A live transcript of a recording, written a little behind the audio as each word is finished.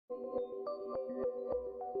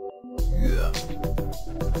Yeah.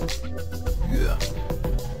 Yeah.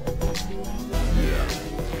 Yeah.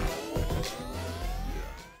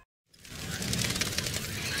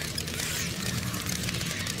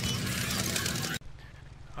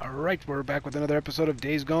 Alright, we're back with another episode of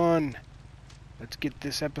Days Gone. Let's get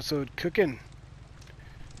this episode cooking.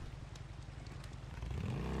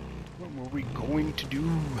 What were we going to do?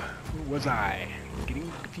 Where was I?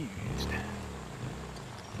 Getting confused.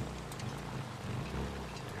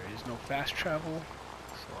 There is no fast travel,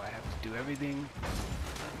 so I have to do everything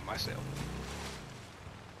myself.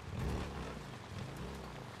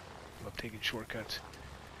 Love taking shortcuts.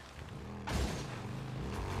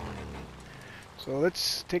 So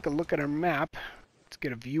let's take a look at our map. Let's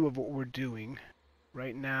get a view of what we're doing.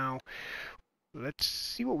 Right now, let's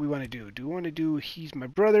see what we want to do. Do we want to do He's My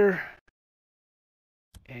Brother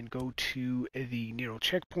and go to the Nero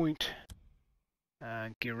checkpoint,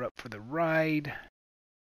 gear up for the ride.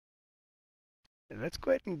 Let's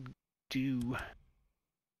go ahead and do...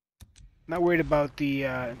 Not worried about the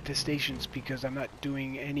stations because I'm not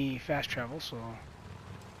doing any fast travel, so...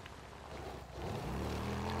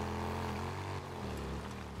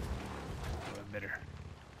 better.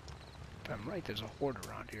 If I'm right, there's a horde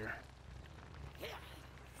around here.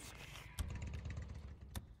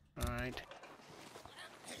 Alright.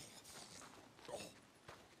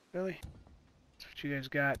 Really? That's what you guys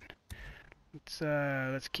got.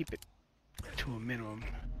 Let's keep it to a minimum.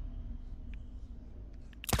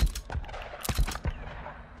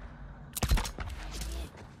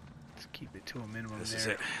 Let's keep it to a minimum. This there. is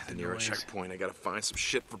it. The Nero checkpoint. I gotta find some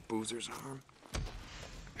shit for Boozer's arm.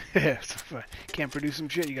 Can't produce some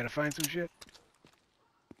shit, you gotta find some shit.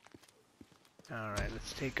 Alright,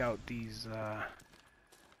 let's take out these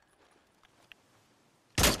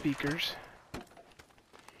speakers.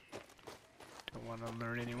 Don't want to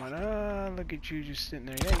alert anyone. Ah, look at you just sitting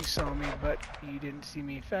there. Yeah, you saw me, but you didn't see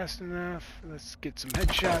me fast enough. Let's get some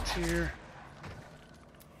headshots here.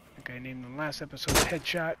 I think I named the last episode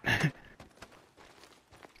Headshot.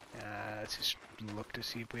 Let's just look to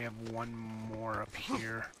see if we have one more up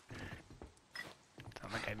here.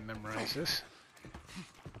 Sound like I memorized this.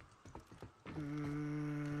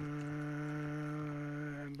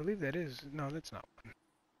 I believe that is. No, that's not one.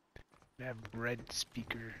 They have red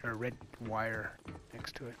speaker or red wire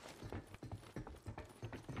next to it.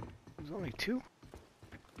 There's only two.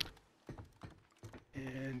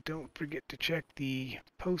 And don't forget to check the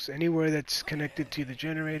posts anywhere that's connected to the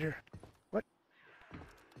generator. What?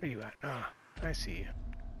 Where you at? Ah, I see you.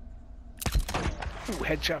 Ooh,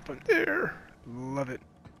 headshot from there. Love it.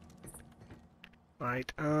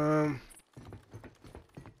 Alright,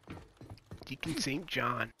 Deacon St.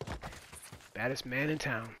 John. Baddest man in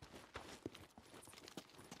town.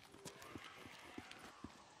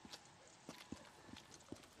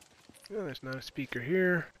 Oh, there's not a speaker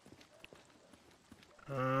here.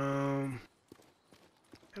 I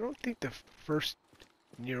don't think the first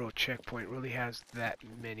Nero checkpoint really has that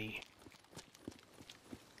many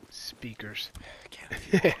speakers.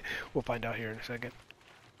 We'll find out here in a second.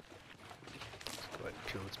 Let's go ahead and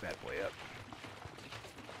kill this bad boy up.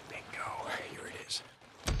 Bingo. Here it is.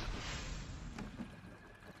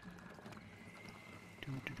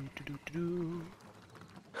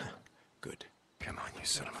 Good. Come on, you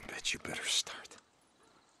son of a bitch. You better start.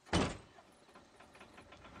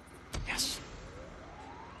 Yes.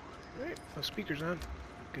 Alright, no speakers on.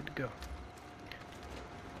 Good to go.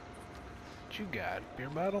 What you got? Beer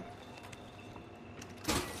bottle?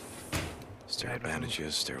 Sterile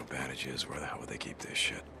bandages. Where the hell would they keep this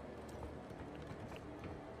shit?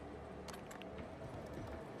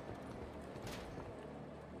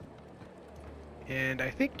 And I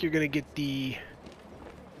think you're gonna get the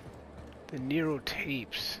Nero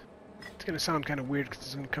tapes. It's gonna sound kind of weird because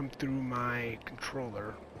it's gonna come through my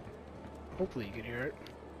controller. Hopefully you can hear it.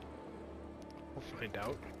 We'll find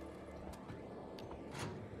out.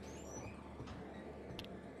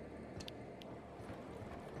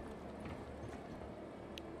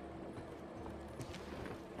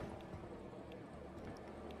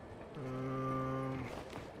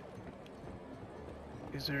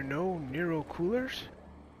 Is there no Nero coolers?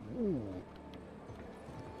 Ooh.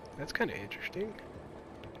 That's kind of interesting.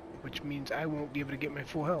 Which means I won't be able to get my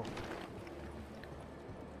full health.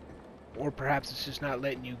 Or perhaps it's just not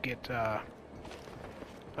letting you get, oh,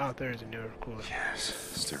 there's a Nero cooler. Yes,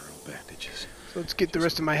 sterile bandages. So let's get the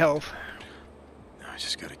rest of my health. Now I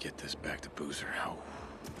just gotta get this back to Boozer. Oh,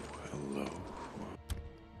 hello.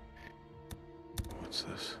 What's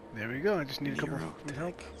this? There we go. I just need a couple Nero of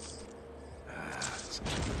help. Some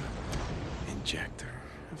sort of injector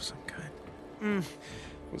of some kind.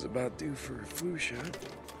 Was about due for a flu shot.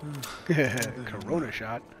 Corona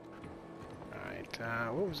shot. Alright,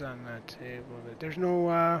 what was on that table? There's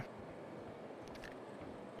no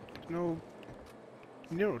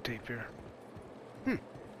Nero tape here.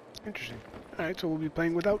 Interesting. Alright, so we'll be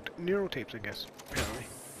playing without Nero tapes, I guess, apparently.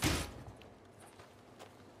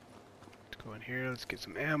 Let's go in here, let's get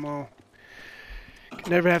some ammo.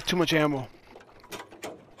 Can never have too much ammo.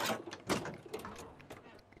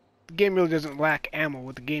 The game really doesn't lack ammo.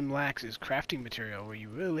 What the game lacks is crafting material, where you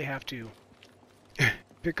really have to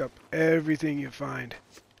pick up everything you find.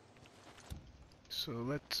 So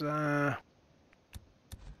let's,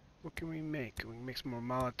 what can we make? We can make some more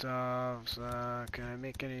Molotovs. Can I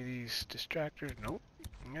make any of these distractors? Nope.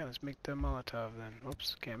 Yeah, let's make the Molotov then.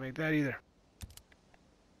 Oops, can't make that either.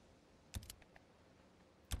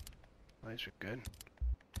 Well, these are good.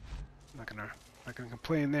 Not gonna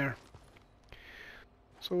complain there.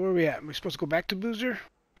 So where are we at? Are we supposed to go back to Boozer?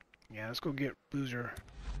 Yeah, let's go get Boozer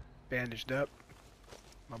bandaged up.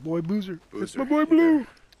 My boy Boozer. It's my boy Blue.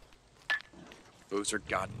 Boozer,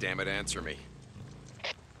 goddammit, answer me.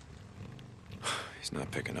 He's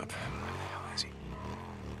not picking up. Where the hell is he?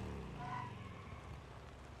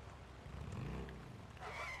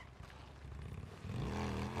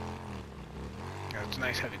 Yeah, it's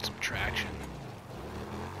nice having some traction.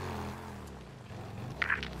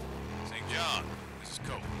 St. John, this is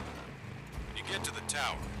Cope. When you get to the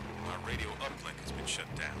tower, our radio uplink has been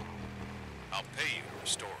shut down. I'll pay you to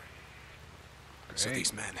restore it. So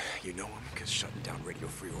these men, you know them? Because shutting down Radio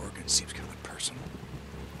Free Oregon seems kind of personal.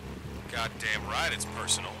 Goddamn right it's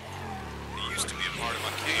personal. It used to be a part of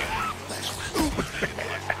my camp.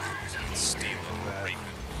 Stealing, raping,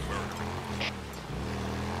 murdering.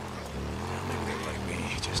 Well, maybe they're like me,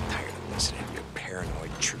 just tired of listening to your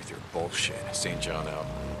paranoid truth or bullshit. St. John out.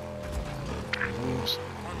 One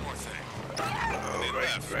more thing. They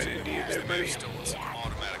left. Right into you there, They may buddy. have stolen some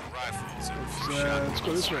automatic rifles and a few Let's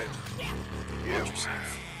go this way. Watch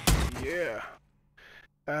yourself. Yeah.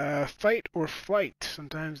 Fight or flight.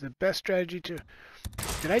 Sometimes the best strategy to...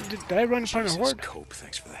 Did I run in front of a horde? Cope,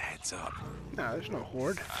 thanks for the heads up. No, there's no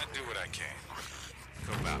horde. I do what I can.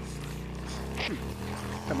 Go out.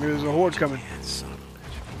 I mean, there's a horde coming. Yeah, son of a bitch.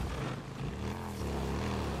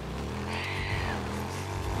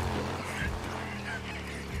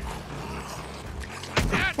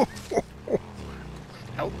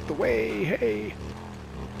 Out the way, hey!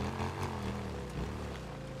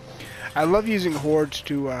 I love using hordes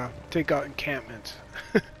to take out encampments.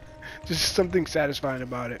 Just something satisfying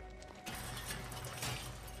about it.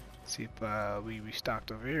 Let's see if we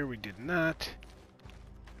restocked over here. We did not.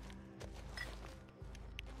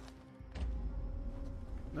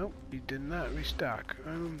 Nope, we did not restock.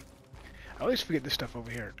 I always forget this stuff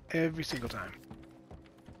over here every single time.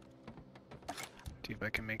 See if I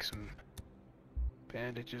can make some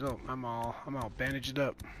bandages. Oh, I'm all bandaged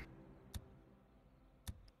up.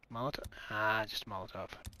 Molotov? Ah, just Molotov.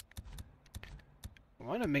 I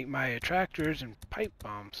want to make my attractors and pipe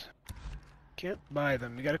bombs. Can't buy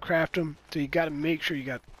them. You gotta craft them, so you gotta make sure you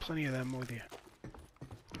got plenty of them with you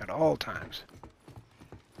at all times.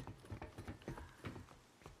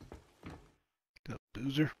 The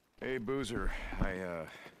Boozer. Hey, Boozer, I,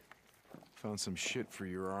 found some shit for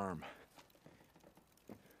your arm.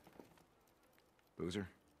 Boozer?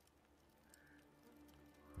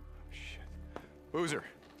 Oh, shit. Boozer!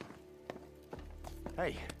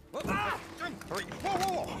 Hey! Ah! Hurry!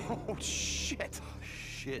 Whoa! Oh, shit!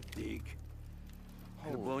 Shit, Deke.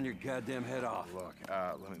 Could have blown your goddamn head off. Look,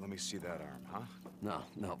 let me see that arm, huh? No,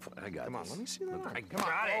 I got Come on, this. let me see that Look, arm. I Come on,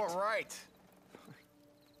 got it. all right.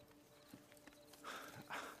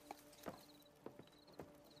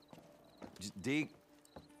 Deke.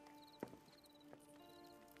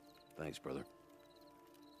 Thanks, brother.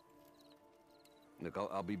 Look,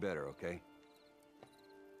 I'll be better, okay?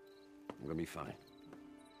 I'm gonna be fine.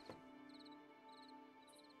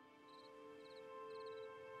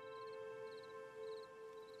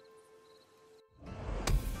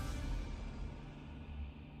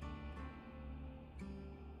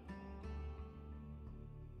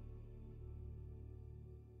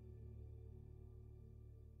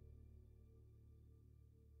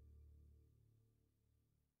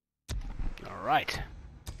 Alright.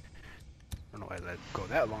 I don't know why I let it go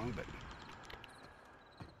that long, but...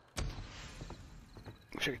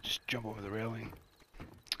 Wish I could just jump over the railing.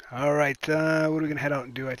 Alright, what are we gonna head out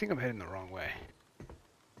and do? I think I'm heading the wrong way.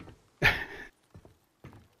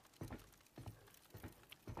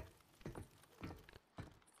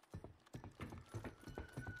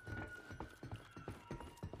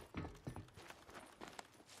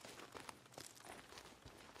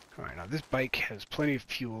 Alright, Now this bike has plenty of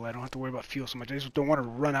fuel. I don't have to worry about fuel so much. I just don't want to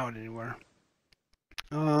run out anywhere.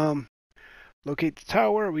 Locate the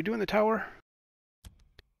tower. Are we doing the tower?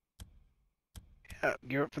 Yeah,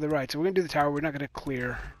 gear up for the ride. So we're going to do the tower. We're not going to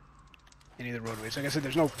clear any of the roadways. Like I said,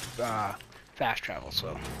 there's no fast travel,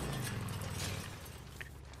 so...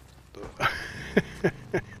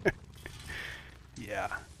 Yeah,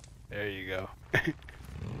 there you go.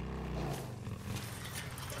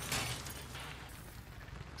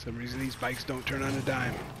 For some reason these bikes don't turn on a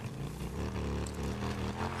dime.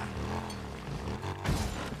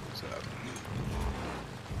 What's up?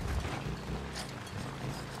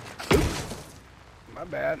 Oop. My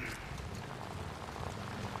bad.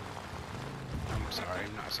 I'm sorry,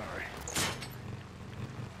 I'm not sorry.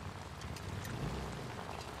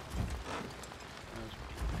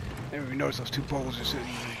 Never even noticed those two poles just sitting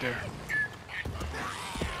right there.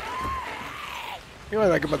 You know what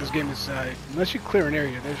I like about this game is, unless you clear an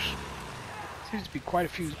area, there seems to be quite a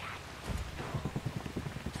few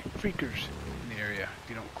freakers in the area if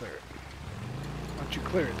you don't clear it. Once you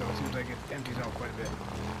clear it, though, it seems like it empties out quite a bit.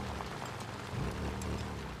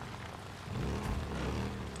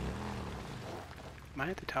 Am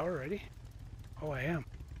I at the tower already? Oh, I am.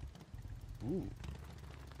 Ooh.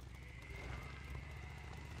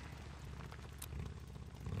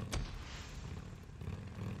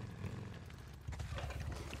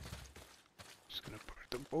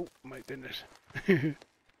 Oh my goodness. Alright,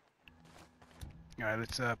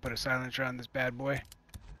 let's put a silencer on this bad boy.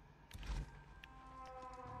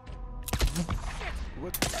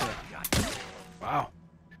 What the? Wow.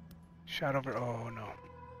 Shot over. Oh no.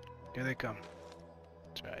 Here they come.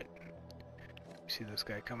 That's right. You see this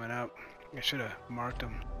guy coming out. I should have marked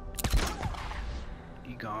him.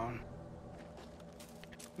 He gone.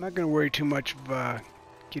 I'm not going to worry too much of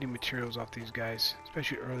getting materials off these guys,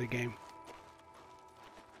 especially early game.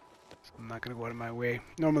 I'm not going to go out of my way.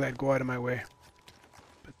 Normally I'd go out of my way.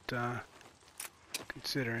 But,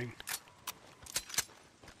 considering.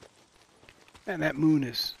 And that moon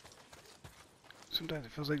is... Sometimes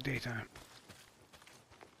it feels like daytime.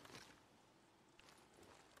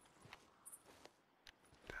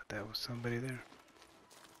 Thought that was somebody there.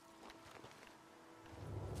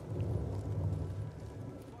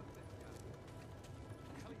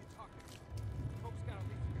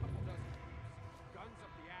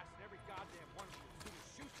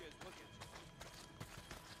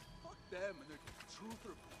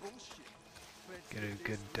 Get a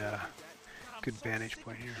good vantage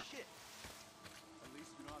point here.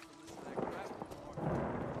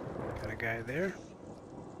 Got a guy there.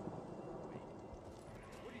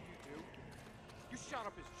 What did you do? You shot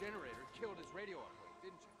up his generator, killed his radio uplink,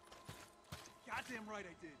 didn't you? Goddamn right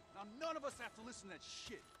I did. Now none of us have to listen to that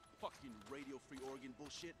shit. Fucking Radio Free Oregon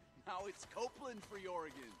bullshit. Now it's Copeland Free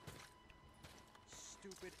Oregon.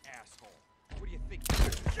 Stupid asshole. What do you think?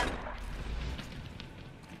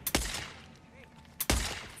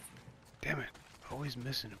 Damn it. Always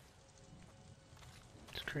missing him.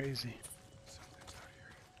 It's crazy. Something's out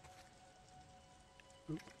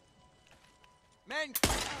here. Oop. Man!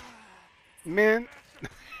 Man!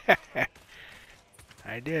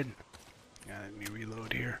 I did. Let me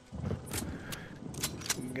reload here.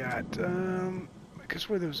 Got, I guess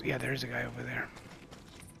where those... Yeah, there's a guy over there.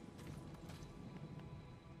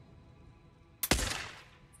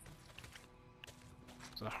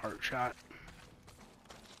 It's a heart shot.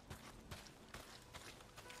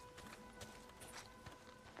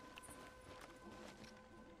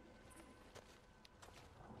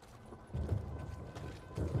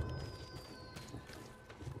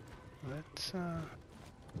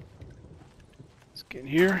 Let's get in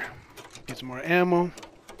here, get some more ammo.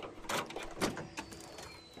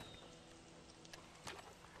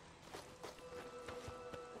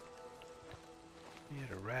 He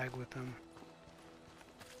had a rag with him.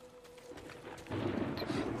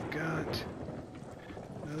 Got.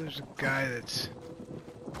 Now there's a guy that's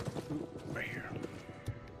right here.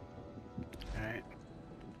 Alright.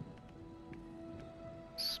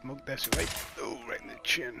 Smoke that shit right. Oh, right in the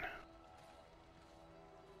chin.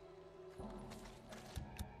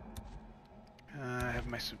 I have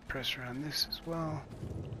my suppressor on this as well.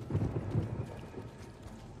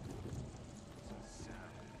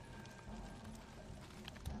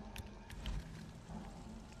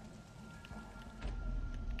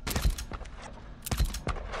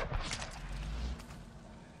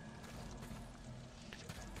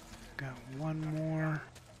 Got one more.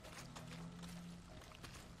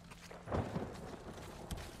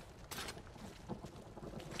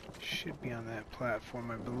 Should be on that platform,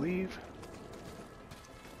 I believe.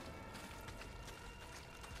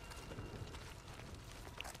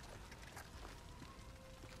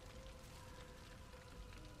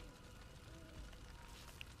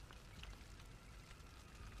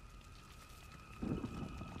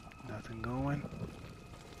 Nothing going.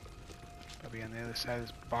 Probably on the other side of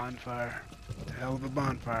this bonfire. It's a hell of a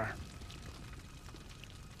bonfire.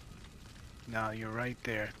 No, you're right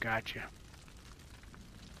there. Gotcha.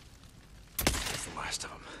 That's the last of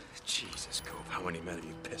them. Jesus, Cope, how many men have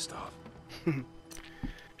you pissed off?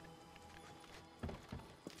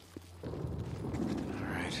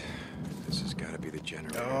 Alright. This has got to be the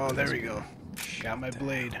generator. Oh, there we go. Got my down.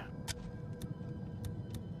 blade.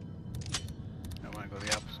 I want to go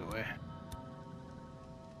the opposite way.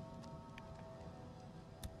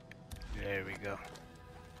 There we go.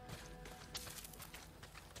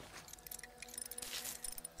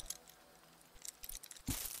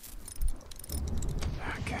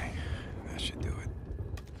 Okay, that should do it.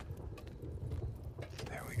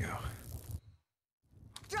 There we go.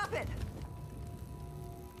 Drop it!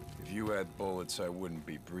 If you had bullets, I wouldn't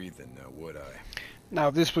be breathing now, would I? Now,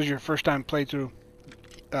 if this was your first time playthrough,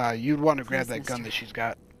 you'd want to grab that gun that she's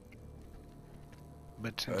got.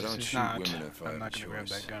 But since I don't this is shoot not, women if I I'm have not a going to grab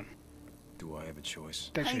choice. that gun. Do I have a choice?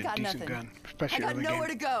 It's actually a decent gun, I especially got early nowhere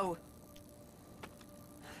game. to go.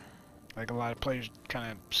 Like a lot of players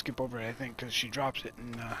kind of skip over it, I think, because she drops it.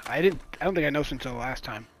 And I don't think I noticed until the last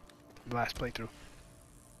time, the last playthrough.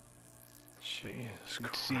 Jesus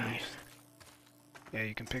Let's see. Christ. Yeah,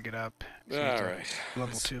 you can pick it up. See, All it's right.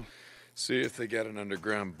 level 2. See if they got an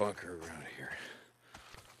underground bunker around here.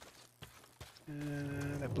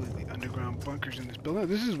 I believe the underground bunkers in this building.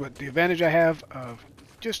 This is what the advantage I have of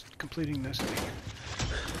just completing this thing.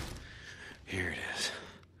 Here it is.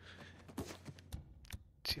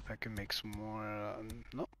 See if I can make some more.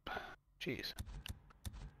 Nope. Jeez.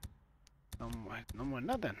 No more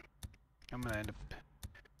nothing. I'm gonna end up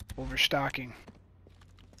overstocking.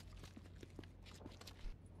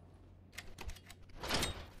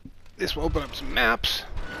 This will open up some maps.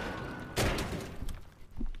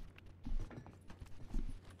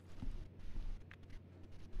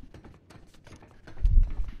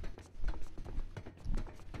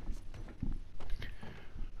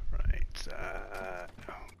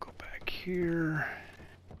 Go back here.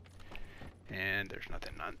 And there's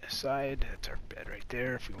nothing on this side. That's our bed right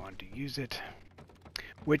there if we wanted to use it.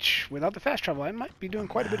 Which, without the fast travel, I might be doing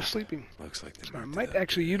quite a bit of sleeping. Looks like So I might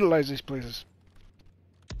actually utilize these places.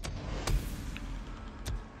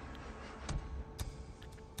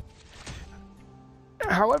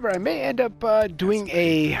 However, I may end up doing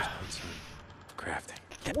a crafting.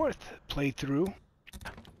 4th playthrough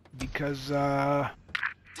because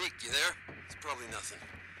Deke, you there? It's probably nothing.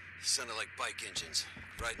 Sounded like bike engines,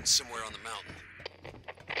 riding somewhere on the mountain.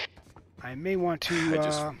 I may want to. I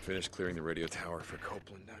just finished clearing the radio tower for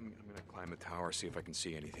Copeland. I'm gonna climb the tower, see if I can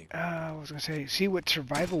see anything. I was gonna say, see what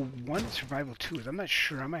Survival 1 and Survival 2 is. I'm not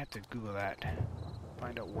sure. I might have to Google that.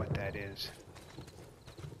 Find out what that is.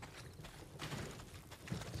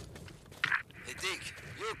 Hey, Deke,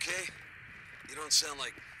 you okay? You don't sound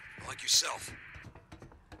like yourself.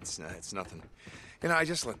 It's nothing. You know, I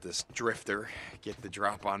just let this drifter get the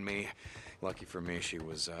drop on me. Lucky for me, she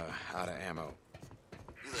was out of ammo.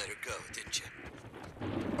 You let her go, didn't you?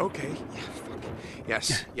 Okay. Yeah, fuck.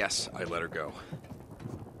 Yes, I let her go.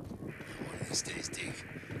 One of these days, Deke,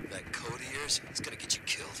 that code of yours is gonna get you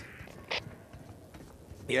killed.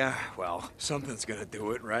 Yeah, well, something's gonna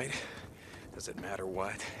do it, right? Does it matter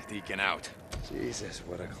what? Deacon out. Jesus,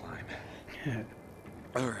 what a climb.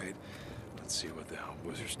 All right, let's see what the hell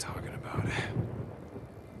Wizard's talking about.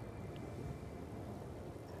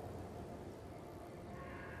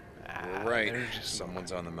 We're right.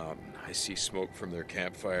 Someone's on the mountain. I see smoke from their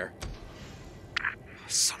campfire.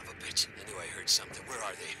 Son of a bitch. I knew I heard something. Where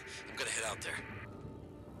are they? I'm gonna head out there.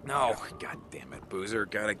 No, god damn it, Boozer.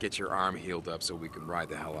 Gotta get your arm healed up so we can ride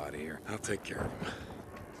the hell out of here. I'll take care of him.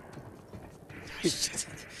 Shit.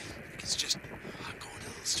 It's just... I'm going a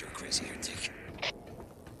little stir-crazy here, Deke.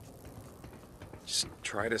 Just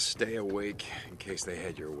try to stay awake in case they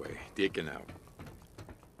head your way. Deacon out.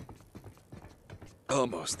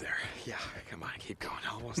 Almost there. Yeah, come on, keep going.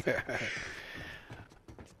 Almost there.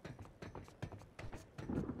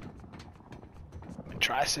 My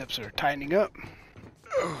triceps are tightening up.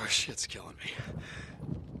 Oh, shit's killing me.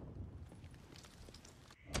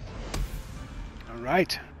 All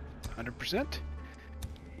right, 100%.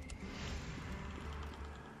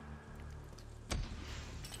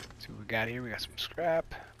 See what we got here. We got some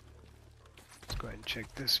scrap. Let's go ahead and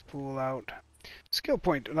check this fool out. Skill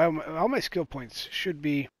point. All my skill points should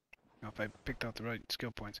be. If I picked out the right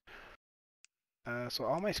skill points. So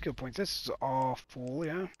all my skill points. This is all full,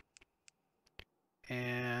 yeah.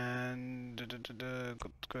 And go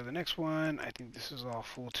to the next one. I think this is all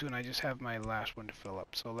full too, and I just have my last one to fill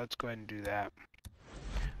up. So let's go ahead and do that.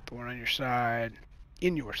 Thorn on your side.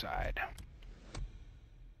 in your side.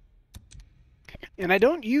 And I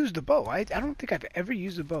don't use the bow. I don't think I've ever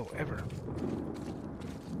used the bow, ever.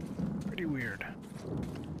 Pretty weird.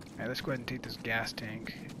 Alright, let's go ahead and take this gas can.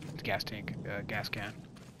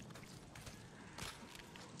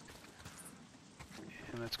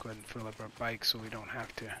 And let's go ahead and fill up our bike so we don't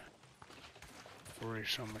have to worry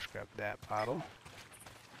so much. Grab that bottle.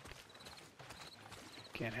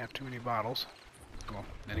 Can't have too many bottles. Well,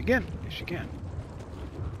 then again, yes you can.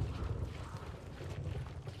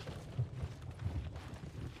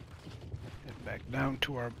 Head back down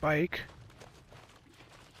to our bike.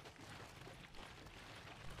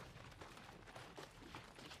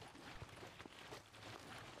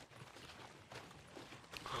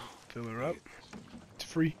 Fill her up. It's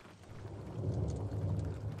free.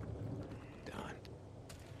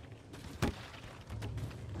 Done.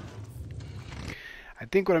 I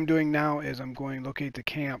think what I'm doing now is I'm going to locate the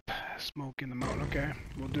camp. Smoke in the mountain. Okay,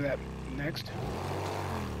 we'll do that next.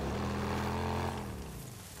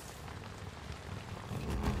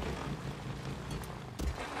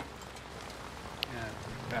 Yeah,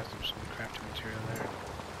 that's some crafting material there.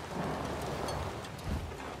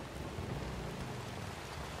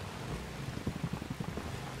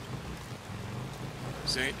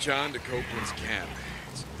 St. John to Copeland's camp.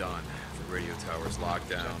 It's done. The radio tower's locked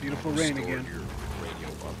down. Beautiful rain again. Your radio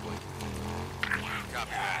uplink.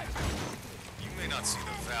 Copy that. You may not see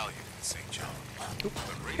the value in St. John, but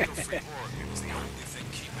Radio Free Oregon is the only thing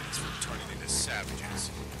keeping us from turning into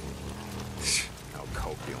savages. No,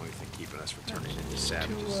 Cope, the only thing keeping us from turning into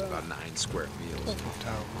savages is about 9 square meals.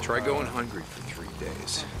 Tower. Try going hungry for 3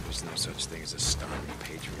 days. There's no such thing as a starving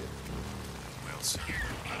patriot. Well, sir,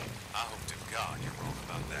 I hope to God you're wrong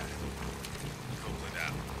about that. Copeland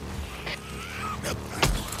out.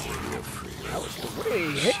 Radio Free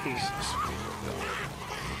Hey, hey.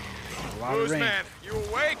 A lot of rain. Man, you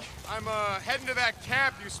awake? I'm heading to that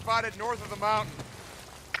camp you spotted north of the mountain.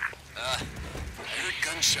 I heard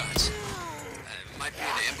gunshots. Might be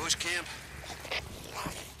an ambush camp.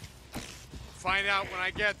 Find out when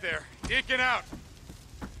I get there. Deacon out.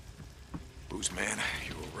 Booze man,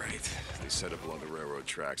 you were right. They set up along the railroad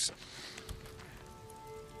tracks.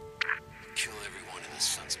 Kill every one of those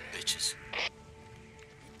sons of bitches.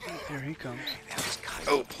 There he comes.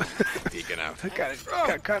 Oh, Deacon out. I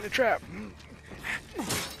got caught in a trap.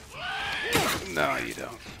 No, you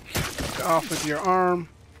don't. Off with your arm.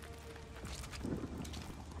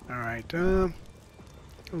 Alright, oh,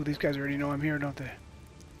 these guys already know I'm here, don't they?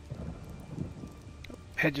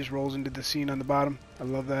 Head just rolls into the scene on the bottom. I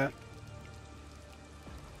love that.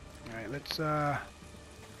 Alright, let's be a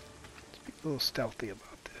little stealthy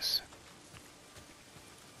about this.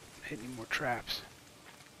 Hit any more traps.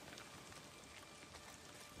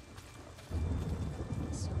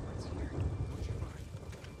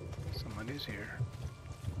 Someone is here.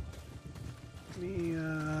 Let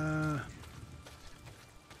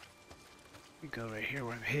me go right here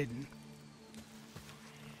where I'm hidden.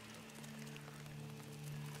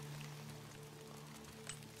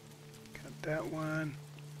 Got that one.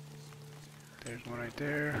 There's one right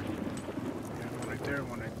there. There's one right there,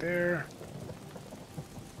 one right there.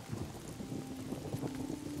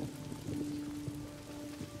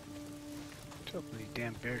 What's up with these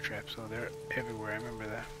damn bear traps? Oh, they're everywhere, I remember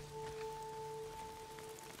that.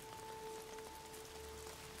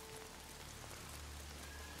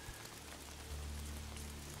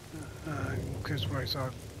 Because where I saw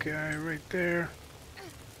a guy right there.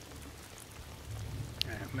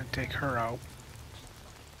 Right, I'm gonna take her out.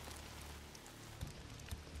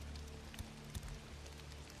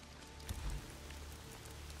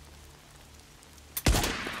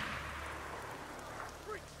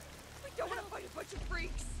 We don't want to fight a bunch of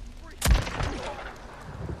freaks.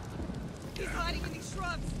 He's hiding in these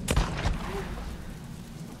shrubs.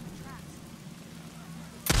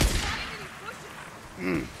 He's hiding in these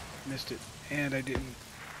bushes. Missed it. And I didn't.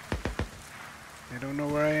 I don't know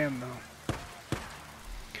where I am though.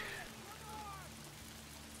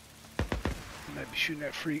 I might be shooting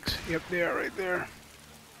at freaks. Yep, they are right there.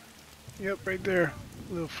 Yep, right there.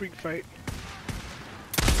 Little freak fight.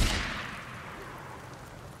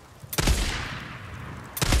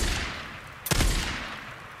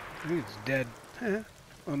 I think it's dead.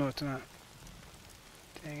 Oh no, it's not.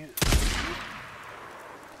 Dang it.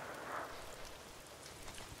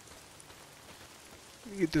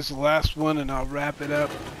 Let me get this last one and I'll wrap it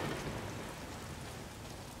up.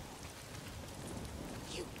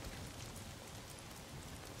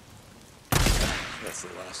 That's the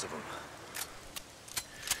last of them.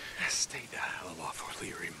 Stay the hell off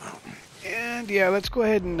O'Leary Mountain. And yeah, let's go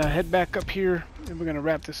ahead and head back up here and we're going to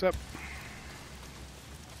wrap this up.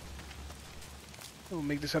 We'll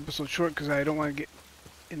make this episode short because I don't want to get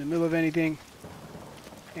in the middle of anything.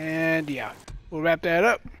 And yeah, we'll wrap that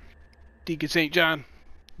up. Deacon St. John,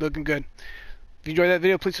 looking good. If you enjoyed that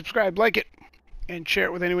video, please subscribe, like it, and share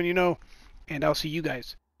it with anyone you know. And I'll see you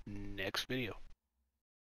guys next video.